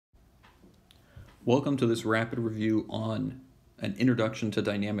Welcome to this rapid review on an introduction to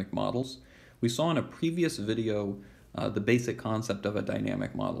dynamic models. We saw in a previous video the basic concept of a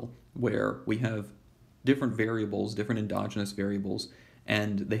dynamic model, where we have different variables, different endogenous variables,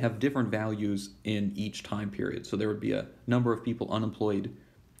 and they have different values in each time period. So there would be a number of people unemployed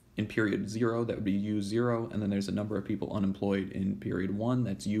in period 0, that would be U0, and then there's a number of people unemployed in period 1,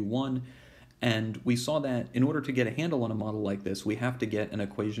 that's U1. And we saw that in order to get a handle on a model like this, we have to get an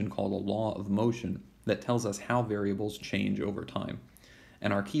equation called a law of motion that tells us how variables change over time.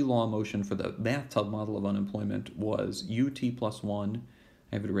 And our key law of motion for the bathtub model of unemployment was ut plus 1,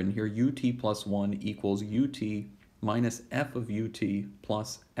 I have it written here, ut plus 1 equals ut minus f of ut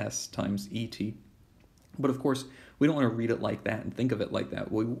plus s times et. But of course, we don't want to read it like that and think of it like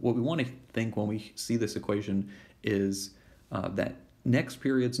that. What we want to think when we see this equation is that next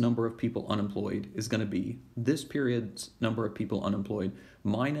period's number of people unemployed is going to be this period's number of people unemployed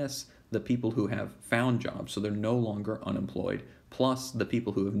minus the people who have found jobs, so they're no longer unemployed, plus the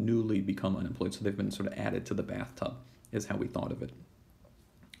people who have newly become unemployed, so they've been sort of added to the bathtub, is how we thought of it.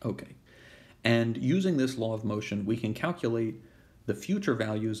 Okay, and using this law of motion, we can calculate the future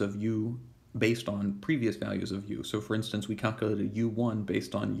values of u based on previous values of u. So for instance, we calculated u1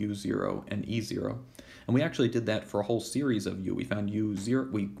 based on u0 and e0. And we actually did that for a whole series of u. We found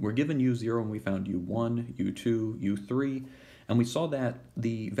u0, we were given u0 and we found u1, u2, u3, and we saw that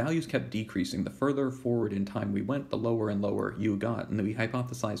the values kept decreasing. The further forward in time we went, the lower and lower u got. And then we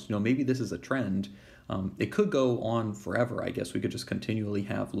hypothesized, maybe this is a trend. It could go on forever, I guess. We could just continually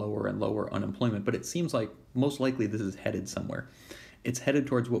have lower and lower unemployment, but it seems like most likely this is headed somewhere. It's headed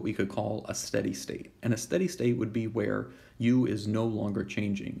towards what we could call a steady state. And a steady state would be where u is no longer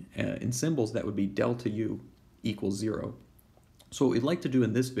changing. In symbols, that would be delta u equals 0. So what we'd like to do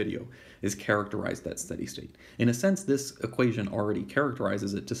in this video is characterize that steady state. In a sense, this equation already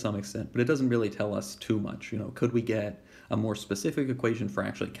characterizes it to some extent, but it doesn't really tell us too much. Could we get a more specific equation for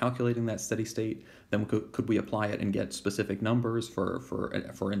actually calculating that steady state? Then could we apply it and get specific numbers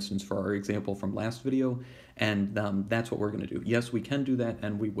for instance, for our example from last video? And that's what we're going to do. Yes, we can do that,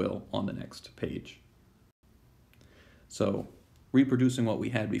 and we will on the next page. So reproducing what we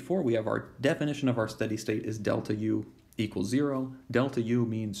had before, we have our definition of our steady state is delta u equals 0. Delta u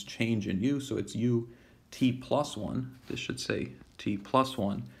means change in u, so it's u t plus 1. This should say t plus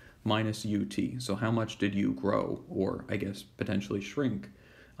 1 minus ut. So how much did u grow, or I guess potentially shrink?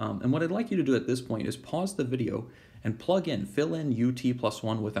 And what I'd like you to do at this point is pause the video and fill in ut plus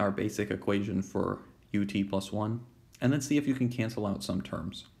 1 with our basic equation for ut plus 1, and then see if you can cancel out some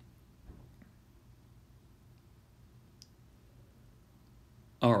terms.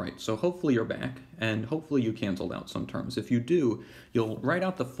 All right, so hopefully you're back, and hopefully you canceled out some terms. If you do, you'll write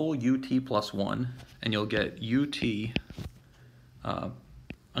out the full ut plus 1, and you'll get ut, I'm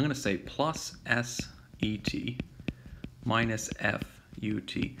going to say plus set minus f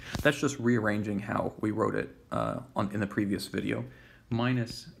ut. That's just rearranging how we wrote it in the previous video.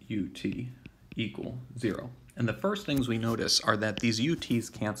 Minus ut equal 0. And the first things we notice are that these ut's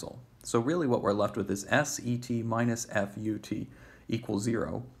cancel. So really what we're left with is set minus f ut equals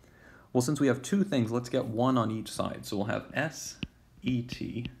 0. Well, since we have two things, let's get one on each side. So we'll have set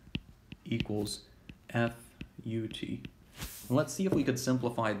equals f ut. And let's see if we could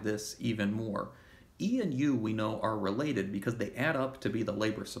simplify this even more. E and U we know are related because they add up to be the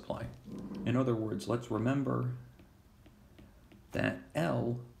labor supply. In other words, let's remember that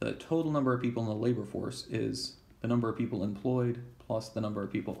L, the total number of people in the labor force, is the number of people employed plus the number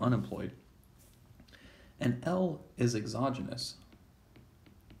of people unemployed. And L is exogenous,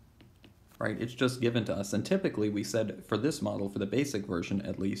 right? It's just given to us. And typically we said for this model, for the basic version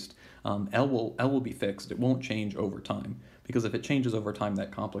at least, L will be fixed. It won't change over time, because if it changes over time,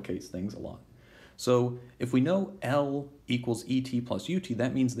 that complicates things a lot. So if we know L equals ET plus UT,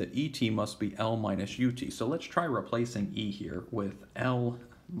 that means that ET must be L minus UT. So let's try replacing E here with L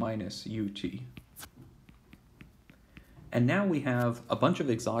minus UT. And now we have a bunch of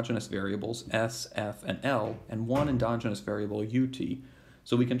exogenous variables, S, F, and L, and one endogenous variable, UT.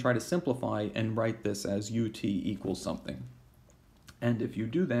 So we can try to simplify and write this as UT equals something. And if you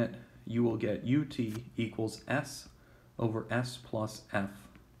do that, you will get UT equals S over S plus F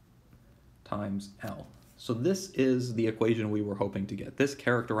times L. So this is the equation we were hoping to get. This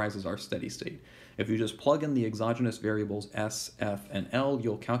characterizes our steady state. If you just plug in the exogenous variables S, F, and L,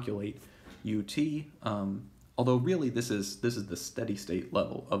 you'll calculate UT, although really this is the steady state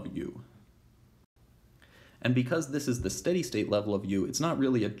level of U. And because this is the steady state level of U, it's not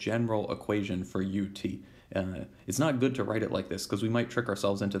really a general equation for UT. It's not good to write it like this, because we might trick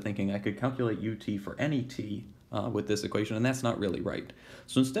ourselves into thinking I could calculate UT for any t with this equation, and that's not really right.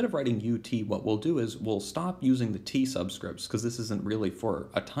 So instead of writing ut, what we'll do is we'll stop using the t subscripts, because this isn't really for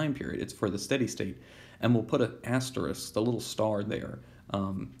a time period, it's for the steady state, and we'll put an asterisk, the little star there,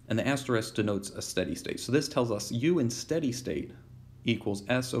 and the asterisk denotes a steady state. So this tells us u in steady state equals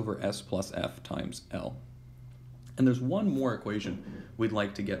s over s plus f times L. And there's one more equation we'd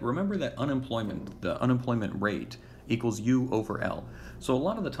like to get. Remember that the unemployment rate equals u over L. So a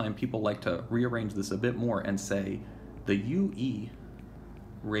lot of the time people like to rearrange this a bit more and say the UE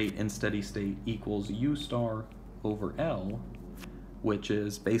rate in steady state equals u star over L, which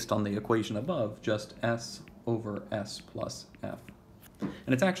is based on the equation above, just s over s plus f.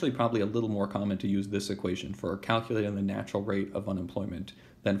 And it's actually probably a little more common to use this equation for calculating the natural rate of unemployment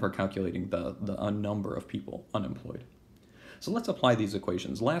than for calculating the number of people unemployed. So let's apply these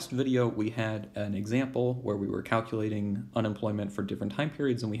equations. Last video we had an example where we were calculating unemployment for different time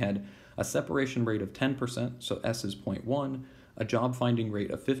periods, and we had a separation rate of 10%, so S is 0.1, a job finding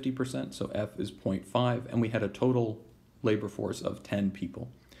rate of 50%, so F is 0.5, and we had a total labor force of 10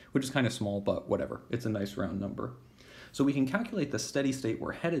 people, which is kind of small, but whatever. It's a nice round number. So we can calculate the steady state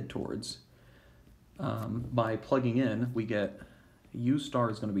we're headed towards by plugging in. We get u star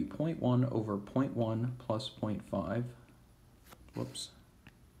is going to be 0.1 over 0.1 plus 0.5. Whoops.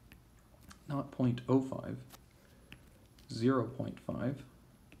 Not 0.05. 0.5.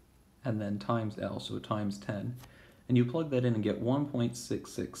 And then times L, so times 10. And you plug that in and get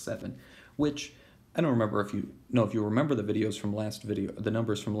 1.667, which I don't remember if you remember the videos from last video, the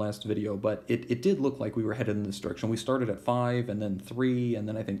numbers from last video, but it did look like we were headed in this direction. We started at 5 and then 3 and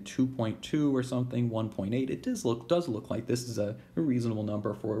then I think 2.2 or something, 1.8. It does look like this is a reasonable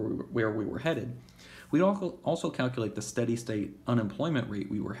number for where we were headed. We also calculate the steady state unemployment rate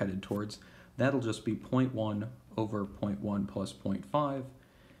we were headed towards. That'll just be 0.1 over 0.1 plus 0.5,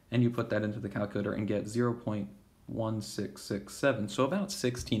 and you put that into the calculator and get 0.1667, so about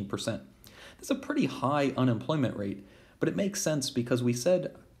 16%. That's a pretty high unemployment rate, but it makes sense because we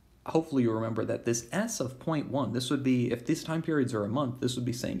said, hopefully you remember, that this S of 0.1, this would be, if these time periods are a month, this would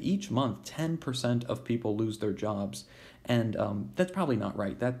be saying each month 10% of people lose their jobs, and that's probably not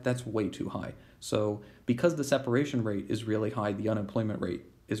right. That's way too high. So because the separation rate is really high, the unemployment rate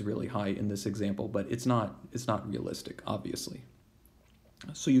is really high in this example, but it's not realistic, obviously.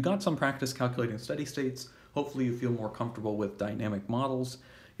 So you got some practice calculating steady states. Hopefully you feel more comfortable with dynamic models.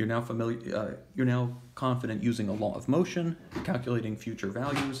 You're now confident using a law of motion, calculating future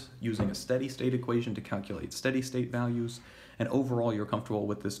values, using a steady state equation to calculate steady state values, and overall you're comfortable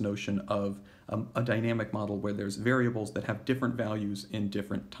with this notion of a dynamic model where there's variables that have different values in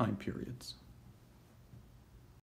different time periods.